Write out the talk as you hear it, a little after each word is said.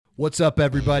What's up,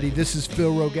 everybody? This is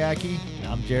Phil Rogacki. And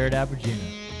I'm Jared Abergina.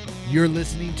 You're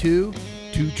listening to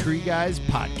Two Tree Guys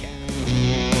Podcast.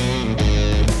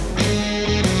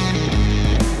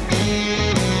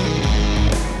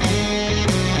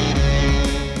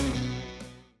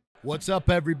 What's up,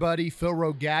 everybody? Phil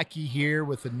Rogacki here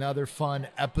with another fun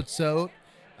episode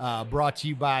brought to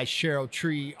you by Cheryl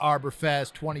Tree Arbor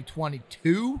Fest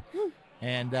 2022.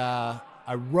 And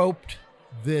I roped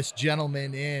this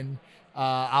gentleman in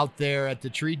out there at the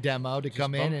tree demo to just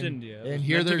come in and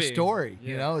hear their story,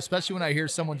 you know, especially when I hear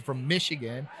someone from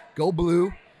Michigan. Go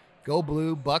blue,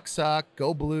 Buck Sock,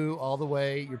 go blue all the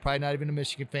way. You're probably not even a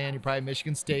Michigan fan. You're probably a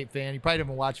Michigan State fan. You probably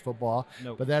haven't watched football.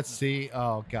 Nope. But that's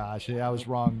oh gosh, I was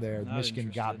wrong there. Not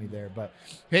Michigan got me there. But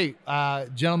hey,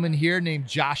 gentleman here named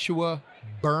Joshua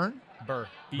Burr.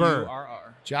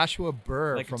 B-U-R-R. Joshua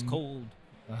Burr. Like it's cold.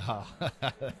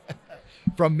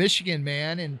 From Michigan,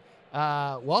 man. And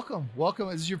welcome.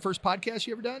 Is this your first podcast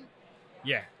you ever done?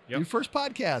 Yeah. Yep. Your first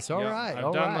podcast. All right.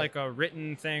 I've done like a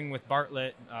written thing with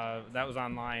Bartlett. That was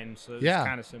online, so it's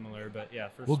kind of similar. But yeah,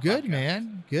 first. Well, good, podcast.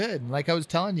 Man. Good. Like I was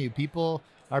telling you, people,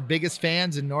 our biggest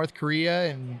fans in North Korea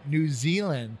and New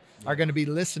Zealand are going to be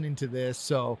listening to this.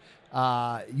 So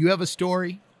you have a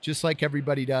story, just like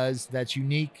everybody does, that's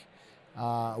unique.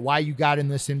 Why you got in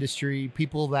this industry,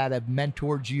 people that have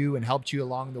mentored you and helped you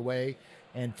along the way,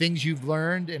 and things you've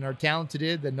learned and are talented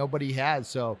in that nobody has.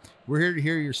 So we're here to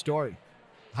hear your story.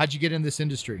 How'd you get in this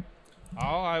industry?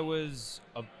 Oh, I was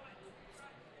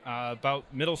about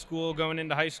middle school going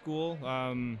into high school,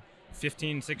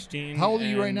 15, 16. How old are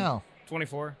you right now?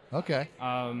 24. Okay.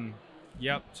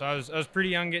 Yep. So I was pretty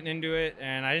young getting into it,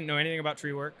 and I didn't know anything about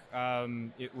tree work.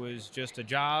 It was just a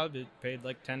job. It paid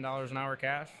like $10 an hour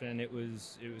cash, and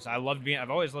I've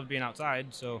always loved being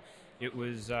outside. So it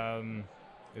was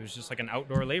just like an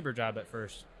outdoor labor job at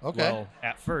first. Okay. Well,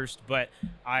 at first, but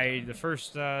the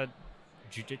first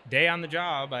day on the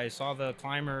job, I saw the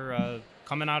climber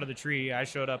coming out of the tree. I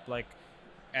showed up like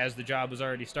as the job was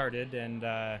already started, and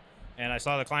I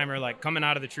saw the climber like coming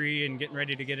out of the tree and getting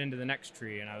ready to get into the next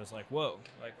tree, and I was like, "Whoa!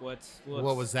 Like, what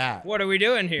was that? What are we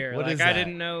doing here?" What like, is that? I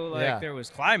didn't know there was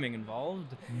climbing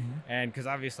involved, and because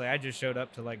obviously I just showed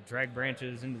up to like drag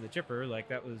branches into the chipper, like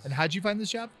that was. And how'd you find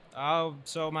this job?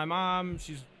 So my mom,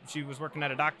 she was working at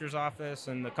a doctor's office,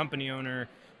 and the company owner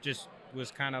just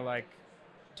was kind of like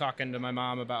talking to my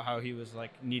mom about how he was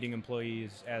like needing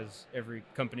employees, as every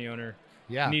company owner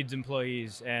needs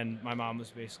employees, and my mom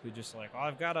was basically just like,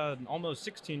 I've got an almost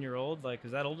 16-year-old, like,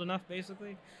 is that old enough,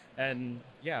 basically? And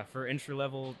for entry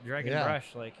level drag and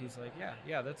brush, like, he's like,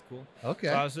 yeah, that's cool. Okay.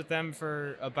 So I was with them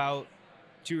for about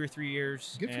 2 or 3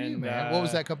 years. Good for you, man. What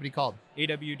was that company called?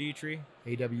 AWD Tree.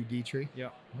 AWD Tree. Yeah.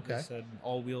 Okay. It said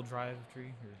all-wheel drive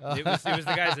tree. It was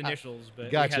the guy's initials,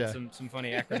 but Gotcha. we had some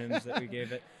funny acronyms that we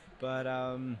gave it. But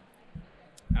so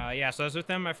I was with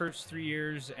them my first 3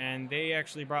 years, and they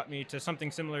actually brought me to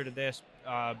something similar to this.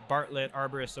 Bartlett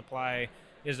Arborist Supply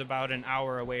is about an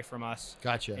hour away from us.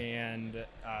 Gotcha. And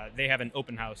they have an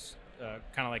open house,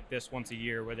 kind of like this once a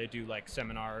year, where they do like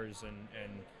seminars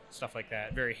and stuff like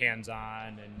that. Very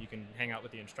hands-on, and you can hang out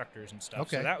with the instructors and stuff.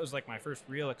 Okay. So that was like my first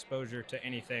real exposure to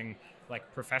anything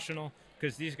like professional,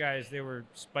 because these guys, they were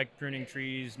spike pruning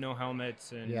trees, no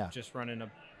helmets, and just running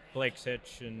a Blake's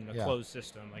hitch and a closed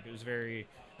system. Like, it was very,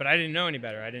 but I didn't know any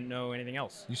better. I didn't know anything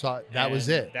else. You saw that was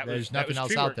it. There's nothing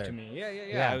else out there to me.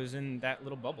 Yeah. I was in that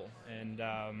little bubble, and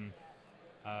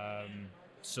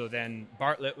so then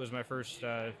Bartlett was my first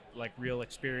like real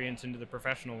experience into the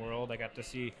professional world. I got to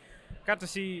see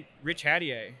Rich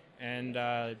Hattier and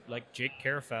like Jake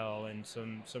Carafell and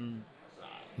some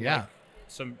like,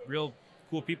 some real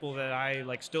cool people that I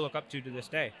like still look up to this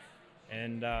day.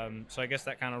 And so I guess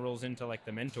that kind of rolls into like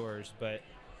the mentors, but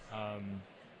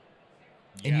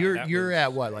and you're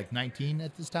at what, like 19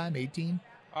 at this time, 18?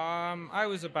 I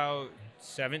was about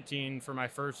 17 for my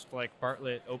first like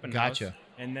Bartlett open Gotcha. house,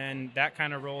 and then that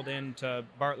kind of rolled into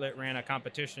Bartlett ran a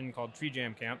competition called Tree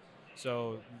Jam Camp.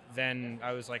 So then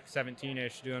I was like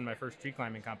 17-ish doing my first tree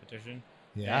climbing competition.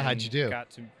 Yeah, how'd you do? Got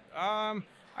to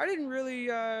I didn't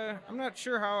really. I'm not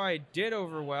sure how I did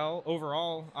overall.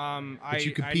 But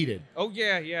you competed.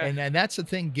 Yeah. And that's the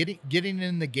thing. Getting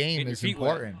in the game is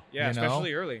important. Yeah, you know?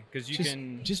 especially early, because you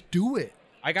can just do it.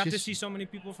 I got to see so many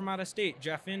people from out of state,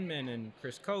 Jeff Inman and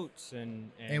Chris Coates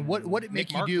and what did it make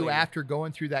Nick you do Markley. after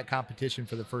going through that competition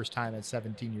for the first time at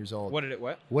 17 years old? What did it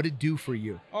What did it do for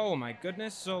you? Oh my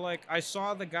goodness. So like I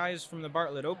saw the guys from the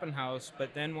Bartlett open house,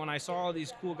 but then when I saw all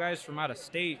these cool guys from out of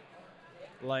state,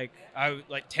 like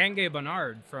Tanguy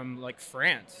Bernard from like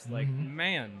France, like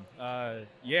man,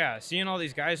 seeing all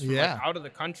these guys from like out of the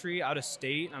country, out of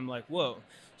state, I'm like, whoa.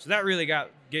 So that really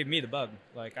gave me the bug.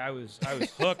 Like I was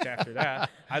hooked after that.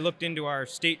 I looked into our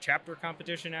state chapter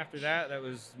competition after that. That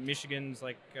was Michigan's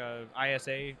like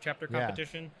ISA chapter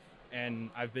competition,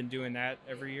 and I've been doing that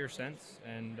every year since.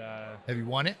 And have you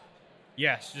won it?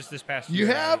 Yes, just this past year.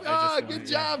 You have? Good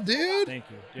job, dude. Thank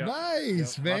you. Yep.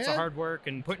 Nice, man. Lots of hard work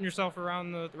and putting yourself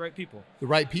around the right people. The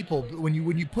right people. When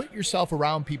you put yourself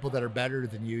around people that are better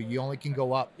than you, you only can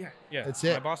go up. Yeah. That's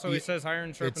it. My boss always says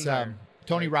iron sharpens iron.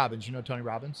 Tony Robbins. You know Tony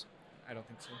Robbins? I don't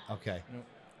think so. Okay. Nope.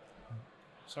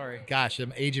 Sorry. Gosh,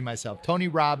 I'm aging myself. Tony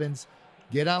Robbins.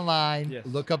 Get online,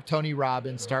 look up Tony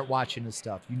Robbins, start watching his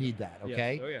stuff. You need that,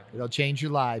 okay? Yes. Oh, yeah. It'll change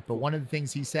your life. But one of the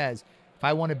things he says, if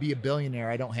I want to be a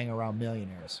billionaire, I don't hang around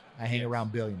millionaires. I hang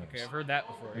around billionaires. Okay, I've heard that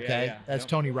before. Okay? Yeah. That's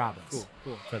Tony Robbins.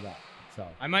 Cool. For that. So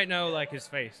I might know like his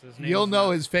face. You'll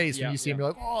know his face when you see him. You're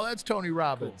like, oh, that's Tony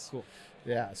Robbins. Cool.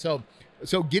 Yeah. So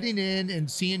getting in and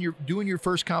doing your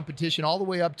first competition all the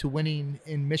way up to winning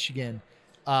in Michigan,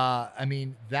 I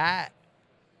mean, that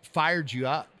fired you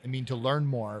up. I mean, to learn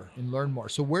more.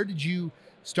 So where did you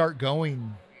start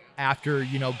going after,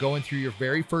 going through your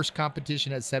very first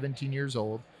competition at 17 years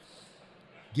old,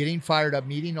 getting fired up,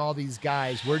 meeting all these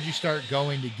guys? Where did you start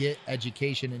going to get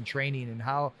education and training, and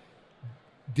how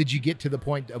did you get to the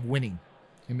point of winning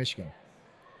in Michigan?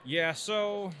 Yeah.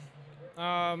 So,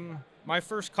 my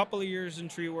first couple of years in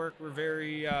tree work were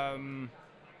very,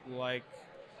 like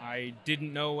I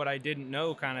didn't know what I didn't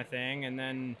know kind of thing. And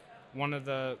then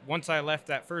once I left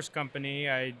that first company,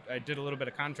 I did a little bit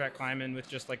of contract climbing with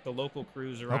just like the local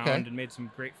crews around and made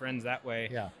some great friends that way.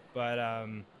 Yeah. But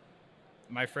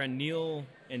my friend Neil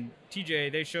and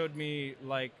TJ, they showed me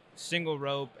like single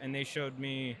rope, and they showed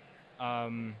me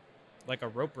like a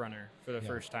rope runner for the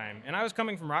first time. And I was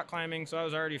coming from rock climbing, so I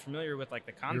was already familiar with like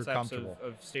the concepts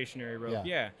of stationary rope.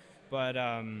 Yeah. But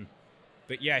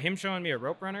yeah, him showing me a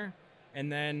rope runner,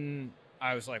 and then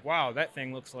I was like, wow, that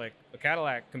thing looks like a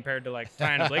Cadillac compared to like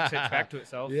tying a Blake's hitch back to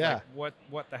itself. Yeah. Like,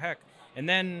 what the heck? And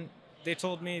then they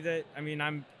told me that, I mean,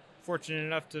 I'm fortunate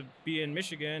enough to be in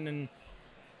Michigan, and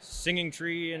Singing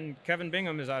Tree and Kevin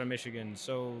Bingham is out of Michigan.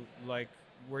 So like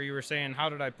where you were saying, how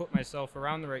did I put myself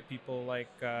around the right people? Like,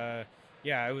 it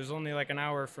was only like an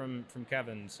hour from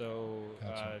Kevin. So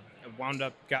I wound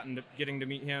up getting to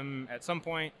meet him at some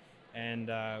point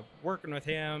and working with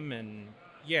him. And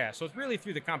so it's really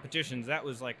through the competitions. That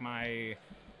was like my,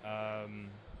 I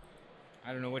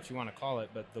don't know what you want to call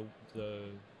it, but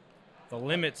the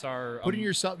limits are putting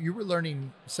yourself. You were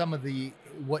learning some of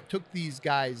what took these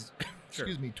guys,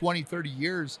 excuse me, 20, 30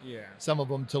 years. Yeah. Some of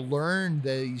them to learn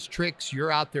these tricks.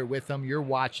 You're out there with them. You're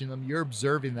watching them. You're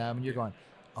observing them, and you're going,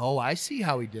 "Oh, I see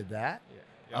how he did that.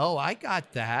 Yeah. Oh, I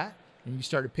got that." And you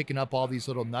started picking up all these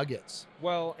little nuggets.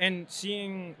 Well, and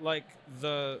seeing like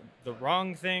the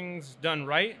wrong things done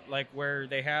right, like where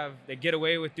they get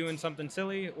away with doing something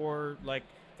silly, or like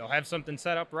they'll have something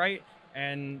set up right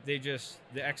and the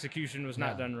execution was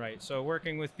not done right. So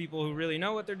working with people who really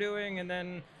know what they're doing, and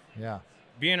then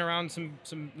being around some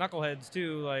knuckleheads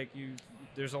too, like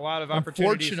there's a lot of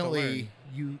opportunities to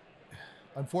learn.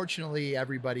 Unfortunately,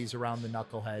 everybody's around the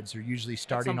knuckleheads. They're usually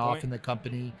starting off point in the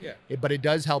company. Yeah. But it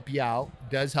does help you out.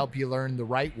 It does help you learn the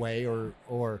right way,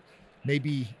 or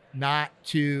maybe not.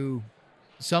 To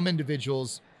some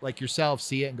individuals like yourself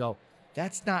see it and go,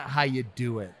 that's not how you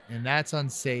do it, and that's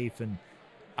unsafe. And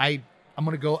I'm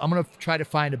gonna try to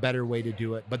find a better way to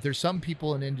do it. But there's some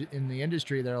people in the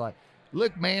industry that are like,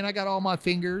 look, man, I got all my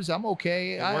fingers. I'm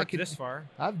okay. I've worked this far.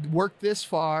 I've worked this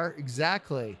far.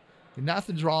 Exactly.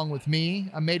 Nothing's wrong with me.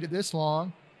 I made it this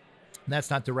long. And that's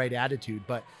not the right attitude.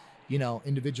 But,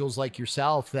 individuals like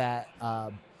yourself that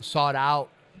sought out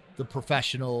the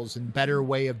professionals and better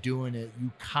way of doing it, you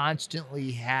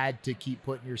constantly had to keep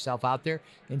putting yourself out there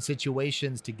in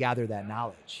situations to gather that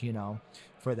knowledge,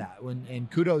 for that.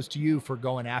 And kudos to you for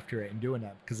going after it and doing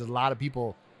that, because a lot of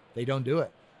people, they don't do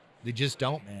it. They just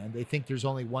don't, man. They think there's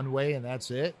only one way and that's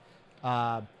it.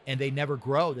 And they never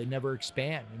grow. They never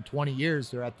expand. In 20 years,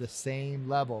 they're at the same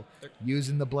level,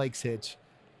 using the Blake's hitch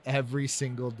every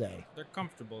single day. They're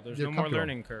comfortable. There's no more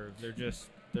learning curve. They're just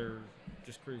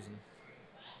cruising.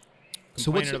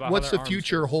 So what's the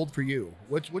future hold for you?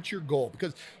 What's your goal?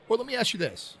 Because, let me ask you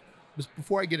this.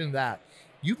 Before I get into that,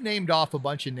 you've named off a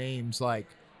bunch of names like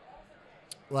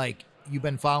you've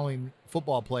been following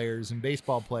football players and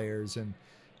baseball players, and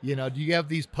do you have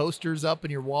these posters up in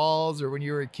your walls or when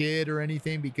you were a kid or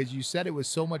anything? Because you said it with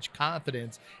so much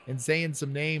confidence and saying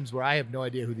some names where I have no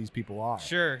idea who these people are.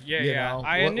 Sure. Yeah.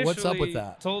 I initially what's up with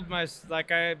that? Told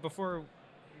before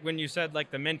when you said like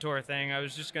the mentor thing, I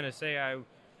was just going to say I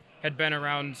had been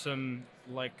around some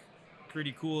like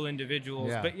pretty cool individuals.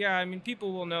 Yeah. But yeah, I mean,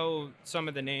 people will know some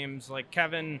of the names, like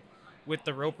Kevin with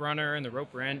the rope runner and the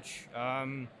rope wrench.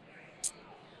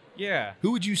 Yeah.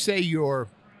 Who would you say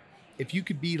if you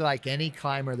could be like any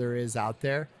climber there is out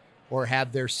there or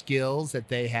have their skills that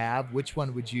they have, which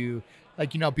one would you,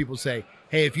 like, people say,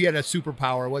 hey, if you had a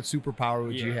superpower, what superpower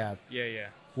would you have? Yeah.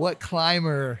 What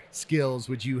climber skills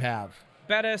would you have?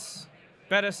 Bettis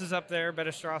is up there,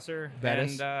 Bettis Strasser.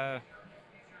 Bettis. And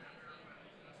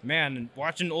man,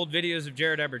 watching old videos of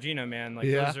Jared Abergina, man, like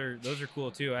those are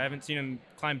cool too. I haven't seen him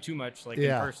climb too much in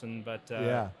person, but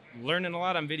learning a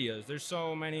lot on videos. There's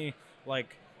so many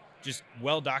like just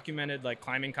well documented like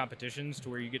climbing competitions to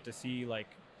where you get to see like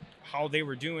how they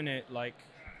were doing it, like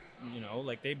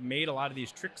like they made a lot of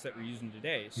these tricks that we're using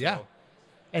today. So,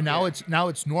 and now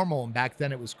it's normal, and back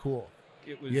then it was cool.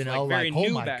 It was very new oh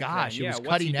my back gosh, then. it was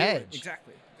cutting edge.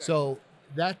 Exactly. So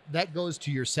that goes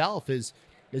to yourself as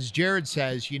Jared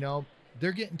says,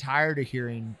 they're getting tired of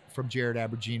hearing from Jared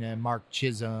Abergina and Mark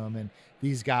Chisholm and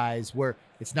these guys where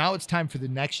it's time for the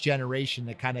next generation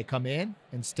to kind of come in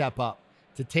and step up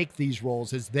to take these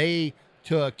roles as they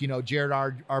took, Jared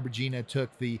Abergina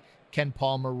took the Ken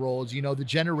Palmer roles, the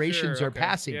generations are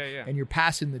passing and you're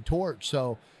passing the torch.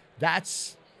 So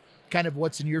that's kind of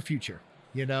what's in your future,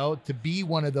 to be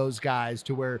one of those guys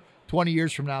to where 20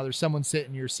 years from now, there's someone sitting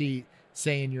in your seat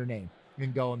saying your name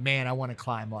and going, man, I want to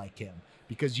climb like him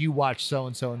because you watch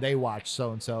so-and-so and they watch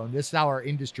so-and-so. And this is how our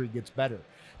industry gets better.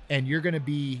 And you're going to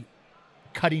be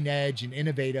cutting edge and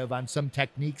innovative on some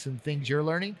techniques and things you're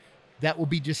learning that will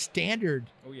be just standard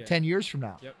 10 years from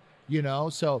now.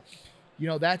 Yep. So,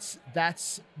 that's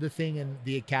the thing in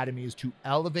the academy is to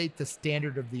elevate the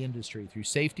standard of the industry through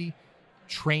safety,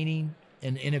 training,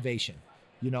 and innovation.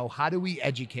 How do we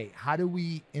educate? How do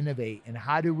we innovate? And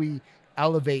how do we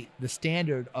elevate the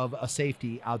standard of a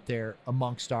safety out there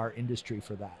amongst our industry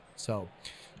for that? So,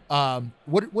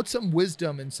 what's some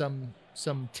wisdom and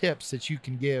some tips that you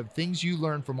can give, things you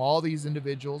learned from all these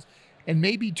individuals and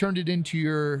maybe turned it into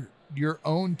your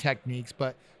own techniques,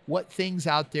 but what things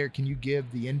out there can you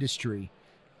give the industry,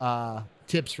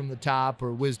 tips from the top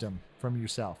or wisdom from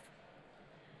yourself?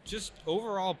 Just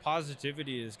overall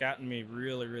positivity has gotten me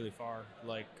really, really far.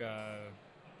 Like,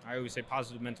 I always say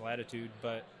positive mental attitude,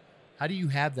 but how do you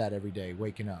have that every day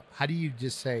waking up? How do you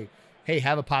just say, hey,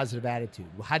 have a positive attitude?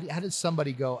 How does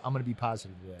somebody go, I'm going to be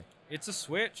positive today? It's a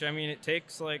switch. I mean, it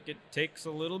takes a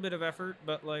little bit of effort,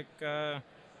 but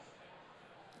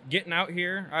getting out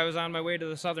here, I was on my way to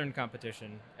the Southern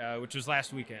competition, which was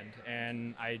last weekend,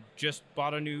 and I just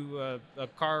bought a new a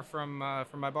car from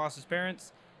my boss's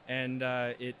parents, and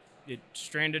it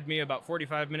stranded me about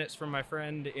 45 minutes from my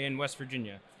friend in West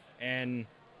Virginia. And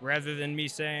rather than me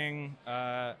saying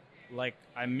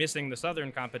I'm missing the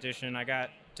Southern competition, I got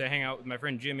to hang out with my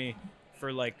friend Jimmy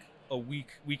for like a week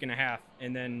and a half,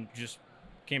 and then just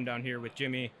came down here with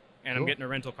Jimmy, and cool. I'm getting a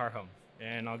rental car home,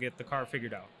 and I'll get the car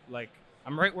figured out. Like,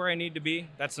 I'm right where I need to be.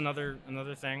 That's another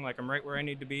thing. Like, I'm right where I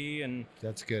need to be, and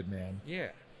that's good, man. Yeah.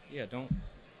 Don't.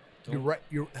 You're right.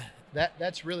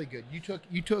 That's really good.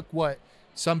 You took what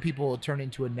some people will turn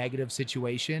into a negative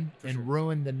situation and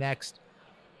ruin the next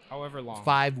however long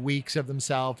 5 weeks of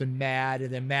themselves and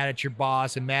then mad at your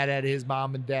boss and mad at his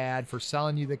mom and dad for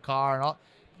selling you the car and all.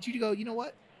 But you go, you know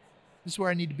what? This is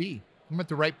where I need to be. I'm at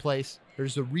the right place.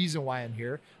 There's a reason why I'm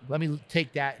here. Let me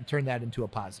take that and turn that into a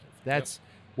positive. That's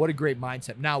what a great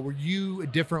mindset. Now, were you a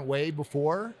different way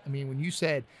before? I mean, when you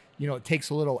said, it takes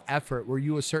a little effort, were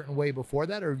you a certain way before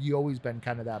that, or have you always been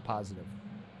kind of that positive?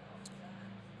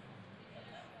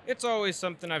 It's always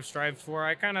something I've strived for.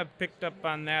 I kind of picked up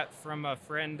on that from a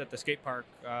friend at the skate park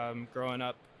growing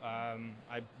up.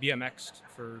 I BMX'd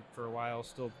for a while,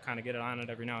 still kind of get on it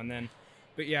every now and then.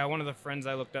 But yeah, one of the friends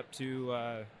I looked up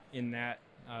to in that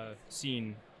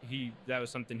scene, that was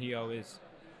something he always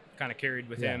kind of carried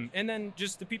with him. And then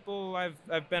just the people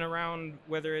I've been around,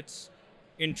 whether it's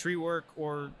in tree work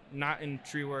or not in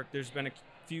tree work, there's been a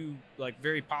few like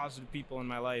very positive people in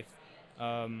my life,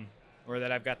 or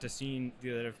that I've got to see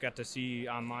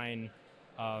online,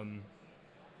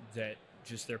 that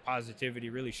just their positivity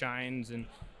really shines. And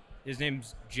his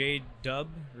name's J Dub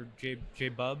or J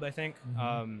Bub, I think.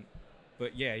 Mm-hmm.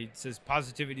 But yeah, he says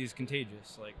positivity is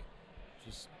contagious. Like,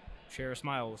 just share a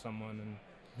smile with someone. And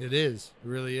it is. It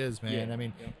really is, man. Yeah, I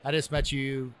mean, I just met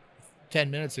you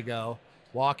 10 minutes ago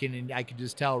walking, and I could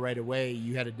just tell right away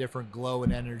you had a different glow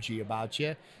and energy about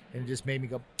you. And it just made me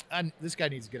go, this guy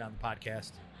needs to get on the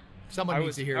podcast. Someone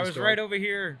needs to hear his story. Right over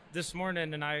here this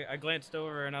morning, and I glanced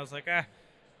over, and I was like,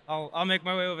 I'll make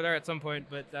my way over there at some point.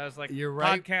 But I was like, you're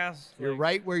right. Podcast. You're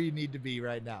right where you need to be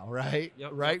right now, right? Yep.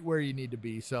 Right where you need to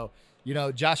be. So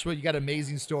Joshua, you got an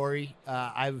amazing story.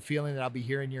 I have a feeling that I'll be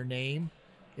hearing your name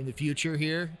in the future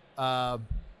here,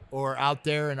 or out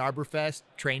there in ArborFest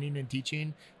training and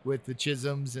teaching with the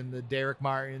Chisholms and the Derek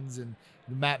Martins and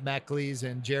the Matt Meckleys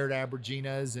and Jared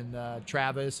Aberginas and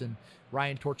Travis and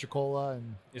Ryan Torchicola.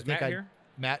 And Is Matt here?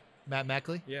 Matt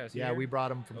Meckley? Yeah, is he yeah, here? we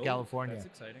brought him from California. That's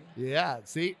exciting. Yeah,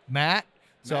 see, Matt.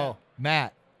 So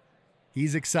Matt,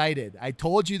 he's excited. I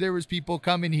told you there was people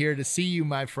coming here to see you,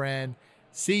 my friend.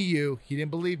 See you. He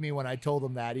didn't believe me when I told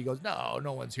him that. He goes, no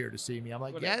one's here to see me. I'm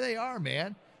like, Whatever. yeah, they are,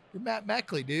 man. You're Matt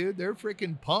Meckley, dude. They're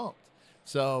freaking pumped.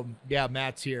 So yeah,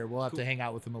 Matt's here. We'll have to hang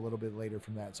out with him a little bit later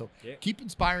from that. So keep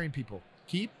inspiring people.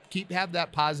 Keep have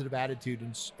that positive attitude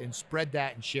and spread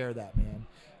that and share that, man.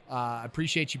 I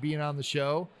appreciate you being on the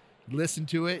show. Listen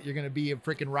to it. You're going to be a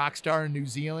freaking rock star in New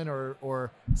Zealand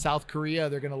or South Korea.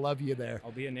 They're going to love you there.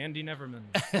 I'll be an Andy Neverman.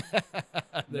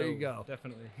 There you go.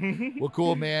 Definitely. Well,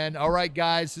 cool, man. All right,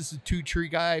 guys. This is Two Tree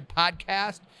Guy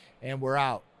Podcast, and we're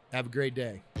out. Have a great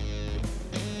day.